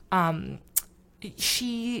Jacinta,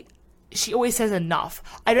 she always says enough.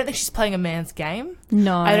 I don't think she's playing a man's game.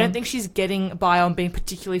 No. I don't think she's getting by on being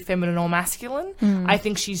particularly feminine or masculine. I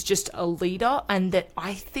think she's just a leader, and that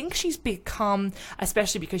I think she's become,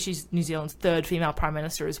 especially because she's New Zealand's third female prime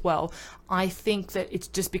minister as well, I think that it's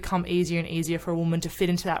just become easier and easier for a woman to fit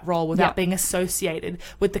into that role without being associated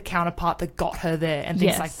with the counterpart that got her there and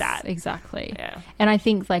things like that. Exactly. Yeah. And I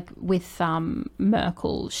think, like, with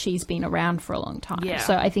Merkel, she's been around for a long time. Yeah.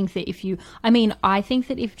 So I think that I think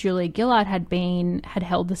that if Julia Gillard had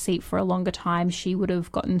held the seat for a longer time, she would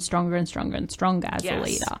have gotten stronger and stronger and stronger as a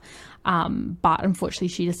leader. But unfortunately,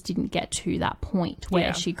 she just didn't get to that point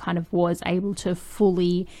where she kind of was able to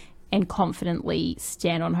fully and confidently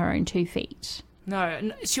stand on her own 2 feet.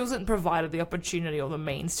 No, she wasn't provided the opportunity or the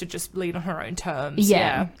means to just lead on her own terms.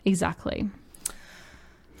 Yeah, exactly.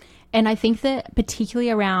 And I think that particularly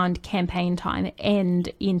around campaign time and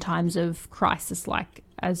in times of crisis, like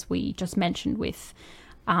as we just mentioned with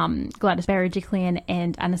Gladys Berejiklian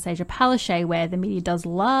and Anastasia Palaszczuk, where the media does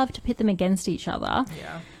love to pit them against each other.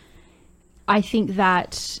 Yeah. I think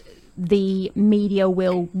that the media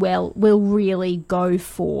will really go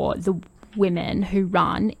for the women who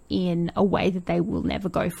run in a way that they will never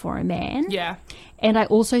go for a man. Yeah. And I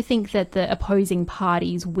also think that the opposing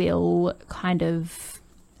parties will kind of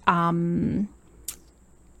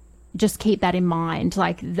just keep that in mind.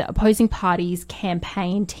 Like, the opposing party's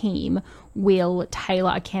campaign team will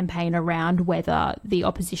tailor a campaign around whether the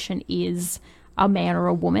opposition is a man or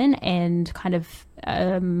a woman and kind of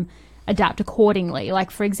adapt accordingly.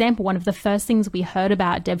 Like, for example, one of the first things we heard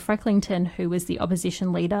about Deb Frecklington, who was the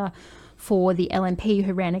opposition leader for the LNP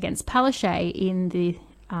who ran against Palaszczuk in the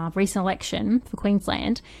recent election for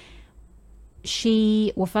Queensland,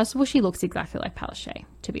 first of all, she looks exactly like Palaszczuk,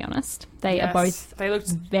 to be honest. They looked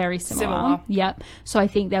very similar. Yep. So I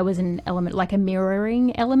think there was an element, like a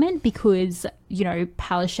mirroring element, because,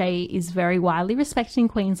 Palaszczuk is very widely respected in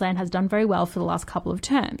Queensland, has done very well for the last couple of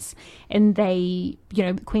terms. And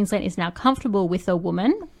Queensland is now comfortable with a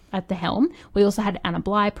woman at the helm. We also had Anna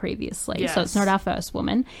Bligh previously, so it's not our first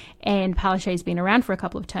woman. And Palaszczuk's been around for a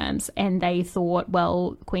couple of terms, and they thought,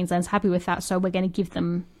 well, Queensland's happy with that, so we're going to give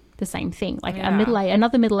them the same thing, like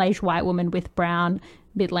another middle-aged white woman with brown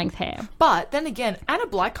mid-length hair. But then again, Anna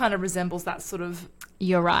Bligh kind of resembles that sort of...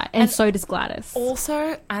 You're right. And so does Gladys.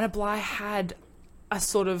 Also, Anna Bligh had a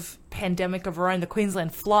sort of pandemic of her own, the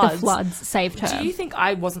Queensland floods. The floods saved her. Do you think,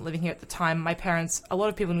 I wasn't living here at the time, my parents, a lot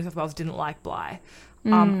of people in New South Wales didn't like Bligh.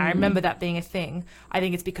 I remember that being a thing. I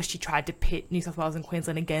think it's because she tried to pit New South Wales and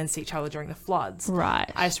Queensland against each other during the floods.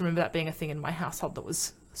 Right. I just remember that being a thing in my household that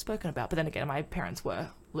was spoken about. But then again, my parents were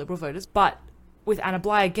Liberal voters. But with Anna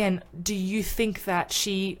Bligh, again, do you think that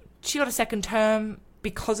she got a second term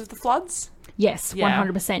because of the floods? Yes,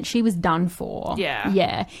 100%. She was done for. Yeah.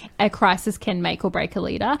 Yeah. A crisis can make or break a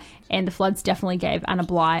leader, and the floods definitely gave Anna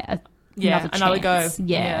Bligh another go.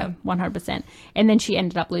 Yeah, 100%. And then she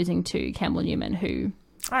ended up losing to Campbell Newman, who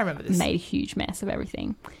I remember this. Made a huge mess of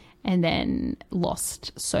everything. And then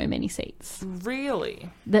lost so many seats.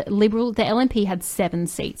 Really? The LNP had 7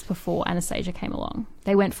 seats before Anastasia came along.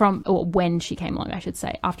 They went from, or when she came along, I should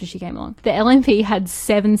say, after she came along. The LNP had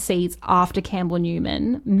 7 seats after Campbell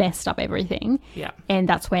Newman messed up everything. Yeah. And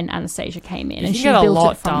that's when Anastasia came in. And she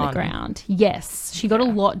built it from the ground. Yes. She got a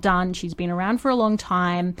lot done. She's been around for a long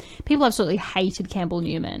time. People absolutely hated Campbell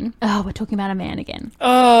Newman. Oh, we're talking about a man again.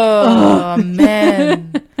 Oh,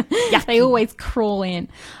 man. Yeah. They always crawl in.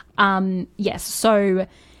 Yes. So,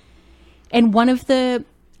 and one of the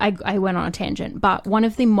I went on a tangent, but one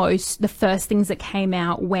of the first things that came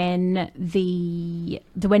out when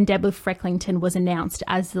when Deborah Frecklington was announced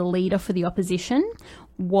as the leader for the opposition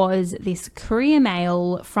was this Courier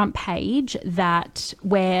Mail front page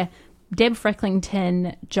where Deb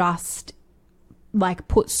Frecklington just like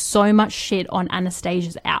put so much shit on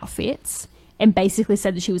Anastasia's outfits and basically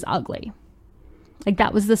said that she was ugly. Like,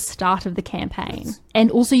 that was the start of the campaign.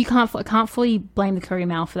 And also, I can't fully blame the Courier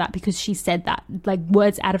Mail for that, because she said that. Like,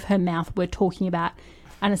 words out of her mouth were talking about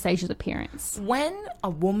Anastasia's appearance. When a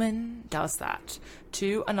woman does that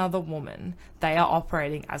to another woman, they are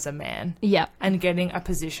operating as a man. Yeah. And getting a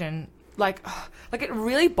position... Like it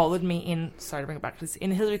really bothered me sorry to bring it back to this,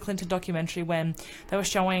 in Hillary Clinton documentary, when they were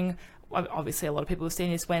showing... Obviously, a lot of people have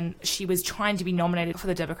seen this, when she was trying to be nominated for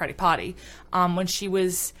the Democratic Party, when she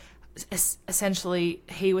was... essentially,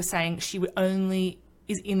 he was saying she would only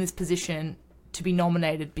is in this position to be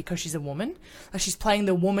nominated because she's a woman. Like, she's playing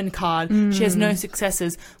the woman card. She has no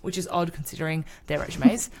successors, which is odd considering their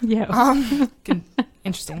resumes. Yeah.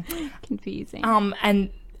 Interesting. Confusing. And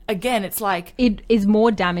again, it's like... It is more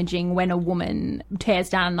damaging when a woman tears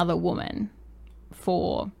down another woman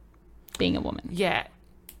for being a woman. Yeah.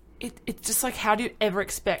 It's just like, how do you ever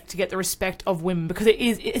expect to get the respect of women? Because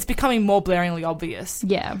it's becoming more blaringly obvious.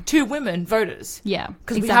 Yeah. To women voters. Yeah.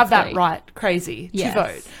 Because we have that right, crazy, to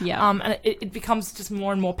vote. Yeah. And it becomes just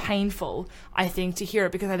more and more painful, I think, to hear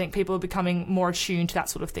it, because I think people are becoming more attuned to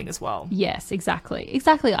that sort of thing as well. Yes, exactly.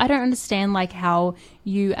 Exactly. I don't understand, like, how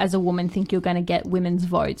you as a woman think you're going to get women's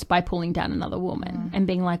votes by pulling down another woman and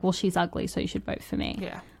being like, well, she's ugly, so you should vote for me.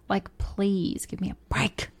 Yeah. Like, please give me a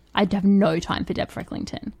break. I'd have no time for Deb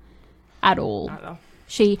Frecklington. At all.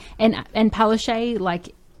 She and Palaszczuk,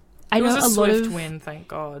 like, I know a lot of... It was a swift win, thank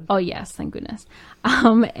God. Oh yes, thank goodness.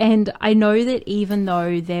 And I know that even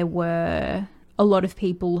though there were a lot of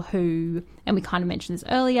people who, and we kind of mentioned this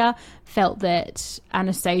earlier, felt that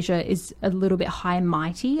Anastasia is a little bit high and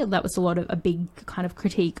mighty. That was a big kind of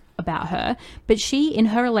critique about her. But she, in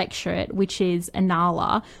her electorate, which is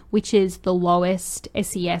Inala, which is the lowest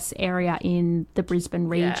SES area in the Brisbane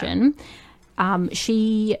region,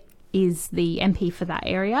 she is the MP for that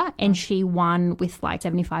area, and she won with like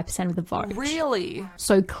 75% of the vote. Really?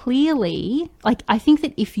 So clearly, like, I think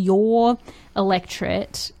that if your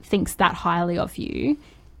electorate thinks that highly of you,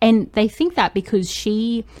 and they think that because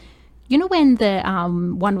she, you know, when the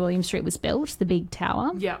 1 William Street was built, the big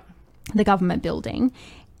tower, the government building,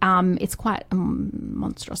 it's quite a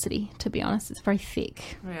monstrosity, to be honest. It's very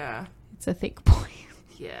thick. Yeah. It's a thick boy.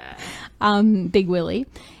 Yeah. Big Willie.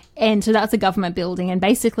 And so that's a government building, and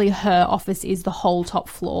basically her office is the whole top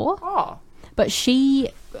floor. Oh. But she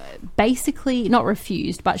basically, not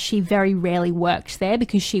refused, but she very rarely worked there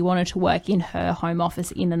because she wanted to work in her home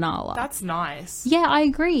office in Inala. That's nice. Yeah, I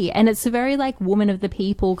agree. And it's a very, like, woman of the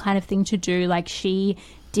people kind of thing to do. Like, she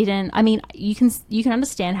didn't... I mean, you can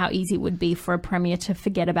understand how easy it would be for a premier to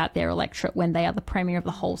forget about their electorate when they are the premier of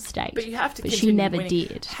the whole state. But you have to But she never winning.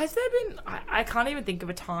 did. Has there been... I can't even think of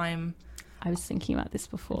a time... I was thinking about this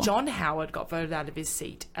before. John Howard got voted out of his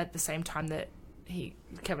seat at the same time that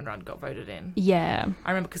Kevin Rudd got voted in. Yeah. I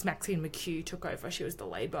remember because Maxine McHugh took over. She was the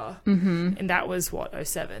Labor. Mm-hmm. And that was,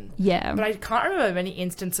 07? Yeah. But I can't remember many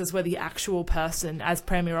instances where the actual person as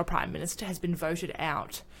Premier or Prime Minister has been voted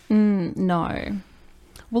out. No.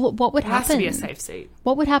 Well, what would happen? It has to be a safe seat.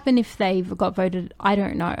 What would happen if they got voted? I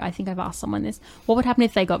don't know. I think I've asked someone this. What would happen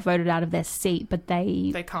if they got voted out of their seat, but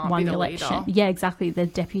they can't won be the the election? leader. Yeah, exactly. The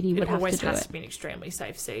deputy would have to do it. It always has to be an extremely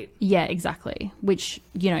safe seat. Yeah, exactly. Which,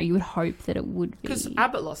 you know, you would hope that it would be. Because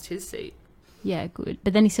Abbott lost his seat. Yeah, good.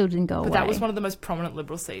 But then he still didn't go away. But that was one of the most prominent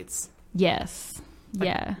Liberal seats. Yes. Like,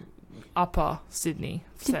 yeah. Upper Sydney,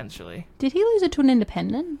 essentially. Did he lose it to an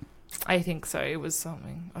independent? I think so. It was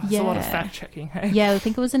something. It's a lot of fact checking. Hey? Yeah, I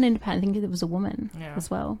think it was an independent. I think it was a woman as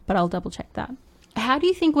well. But I'll double check that. How do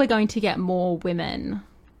you think we're going to get more women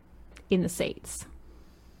in the seats?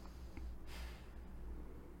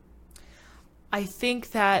 I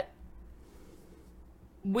think that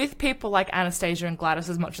with people like Anastasia and Gladys,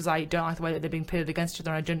 as much as I don't like the way that they're being pitted against each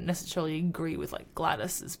other, I don't necessarily agree with like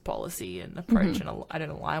Gladys's policy and approach, and I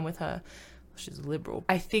don't align with her. She's a liberal.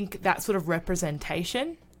 I think that sort of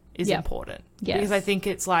representation is important. Yes. Because I think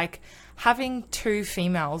it's like having two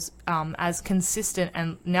females as consistent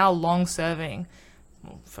and now long-serving,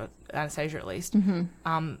 well, for Anastasia at least,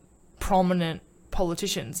 prominent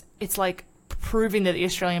politicians. It's like proving that the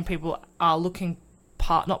Australian people are looking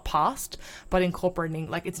not past, but incorporating,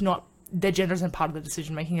 like, it's not, their gender isn't part of the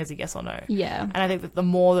decision-making as a yes or no. Yeah. And I think that the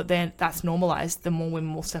more that that's normalised, the more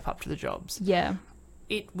women will step up to the jobs. Yeah.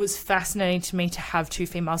 It was fascinating to me to have two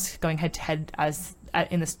females going head-to-head as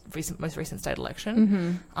in this most recent state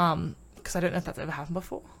election. Because I don't know if that's ever happened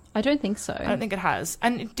before. I don't think so. I don't think it has.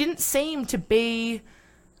 And it didn't seem to be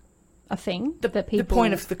a thing. The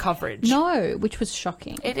point of the coverage. No, which was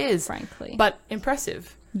shocking. It is. Frankly. But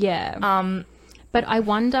impressive. Yeah. But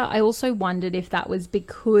I also wondered if that was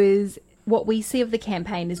because what we see of the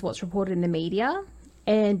campaign is what's reported in the media,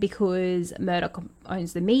 and because Murdoch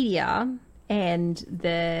owns the media and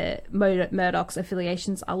the Murdoch's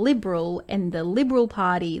affiliations are Liberal, and the Liberal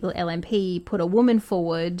Party, the LNP, put a woman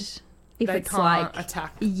forward, if they it's can't like...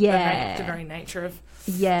 attack the very nature of...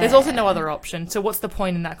 Yeah. There's also no other option. So what's the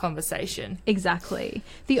point in that conversation? Exactly.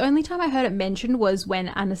 The only time I heard it mentioned was when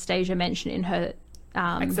Anastasia mentioned in her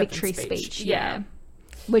victory speech. Yeah.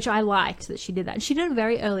 Which I liked that she did that. She did it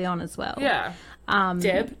very early on as well. Yeah.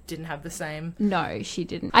 Deb didn't have the same. No, she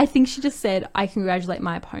didn't. I think she just said, I congratulate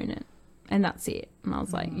my opponent. And that's it. And I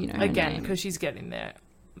was like, you know, again, because she's getting there,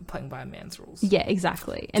 playing by a man's rules. Yeah,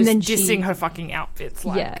 exactly. And then dissing her fucking outfits.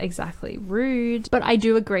 Like. Yeah, exactly. Rude. But I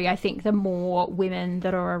do agree. I think the more women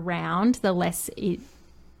that are around, the less it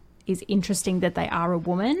is interesting that they are a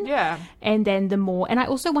woman. Yeah. And then the more... And I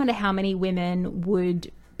also wonder how many women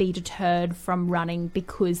would be deterred from running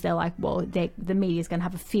because they're like, well, the media's going to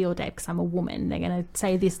have a field day because I'm a woman. They're going to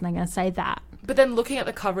say this and they're going to say that. But then looking at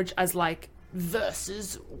the coverage as like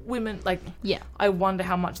versus women, like, yeah, I wonder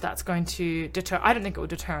how much that's going to deter. I don't think it would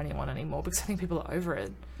deter anyone anymore because I think people are over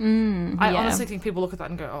it. I honestly think people look at that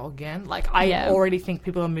and go, oh, again? Like, I already think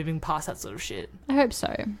people are moving past that sort of shit. I hope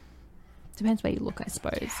so. Depends where you look, I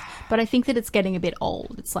suppose. But I think that it's getting a bit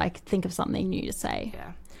old. It's like, think of something new to say.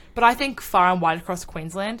 Yeah. But I think far and wide across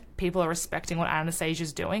Queensland, people are respecting what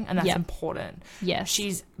Anastasia's doing, and that's important. Yes.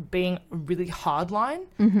 She's being really hardline,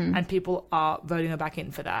 and people are voting her back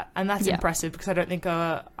in for that. And that's impressive because I don't think...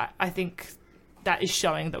 I think that is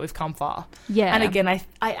showing that we've come far. Yeah. And again, I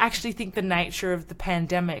actually think the nature of the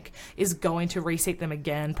pandemic is going to reset them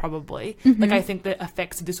again, probably. Like, I think the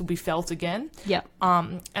effects of this will be felt again. Yeah.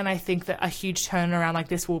 And I think that a huge turnaround like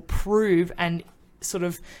this will prove and sort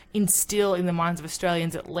of instill in the minds of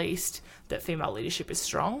Australians at least that female leadership is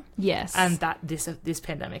strong. Yes. And that this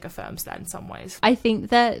pandemic affirms that in some ways. I think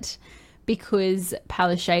that because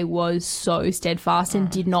Palaszczuk was so steadfast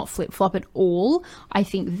and did not flip-flop at all, I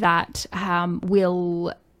think that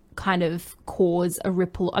will kind of cause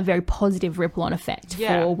a very positive ripple-on effect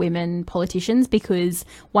for women politicians, because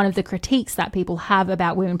one of the critiques that people have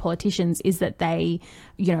about women politicians is that they,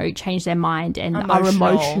 you know, change their mind and are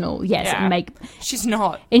emotional. Yes, and make... She's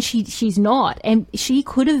not. And she's not. And she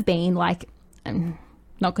could have been like...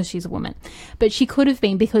 not because she's a woman, but she could have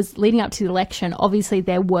been, because leading up to the election, obviously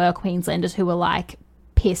there were Queenslanders who were like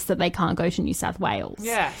pissed that they can't go to New South Wales.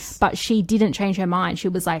 Yes. But she didn't change her mind. She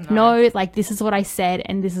was like, no, like, this is what I said,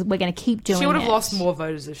 and we're going to keep doing it. She would have lost more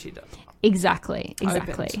voters if she did. Exactly.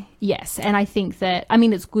 Opened. Yes. And I think that, I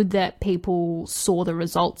mean, it's good that people saw the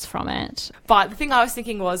results from it. But the thing I was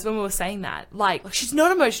thinking was, when we were saying that, like she's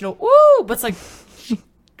not emotional. Ooh, but it's like...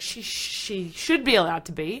 She should be allowed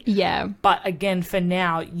to be. Yeah. But again, for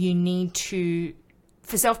now, you need to,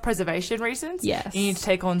 for self-preservation reasons, you need to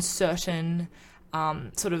take on certain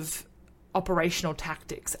sort of operational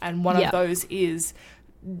tactics. And one of those is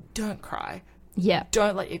don't cry. Yeah.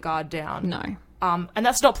 Don't let your guard down. No. And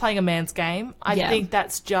that's not playing a man's game. I think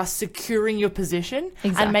that's just securing your position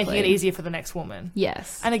and making it easier for the next woman.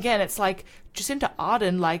 Yes. And again, it's like Jacinda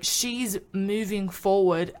Ardern, like, she's moving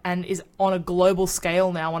forward and is on a global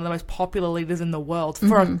scale now, one of the most popular leaders in the world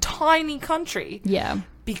for a tiny country. Yeah.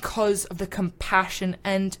 Because of the compassion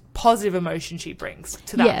and positive emotion she brings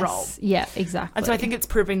to that role. Yeah, exactly. And so I think it's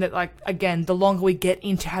proving that, like, again, the longer we get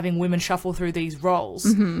into having women shuffle through these roles,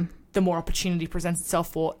 the more opportunity presents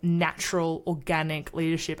itself for natural, organic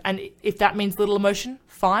leadership. And if that means little emotion,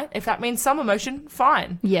 fine. If that means some emotion,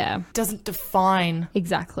 fine. Yeah. Doesn't define...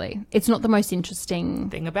 Exactly. It's not the most interesting...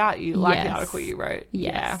 thing about you, like the article you wrote.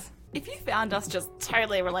 Yes. Yeah. If you found us just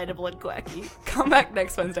totally relatable and quirky, come back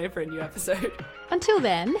next Wednesday for a new episode. Until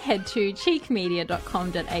then, head to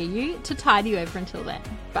cheekmedia.com.au to tide you over until then.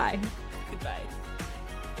 Bye.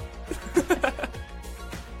 Goodbye.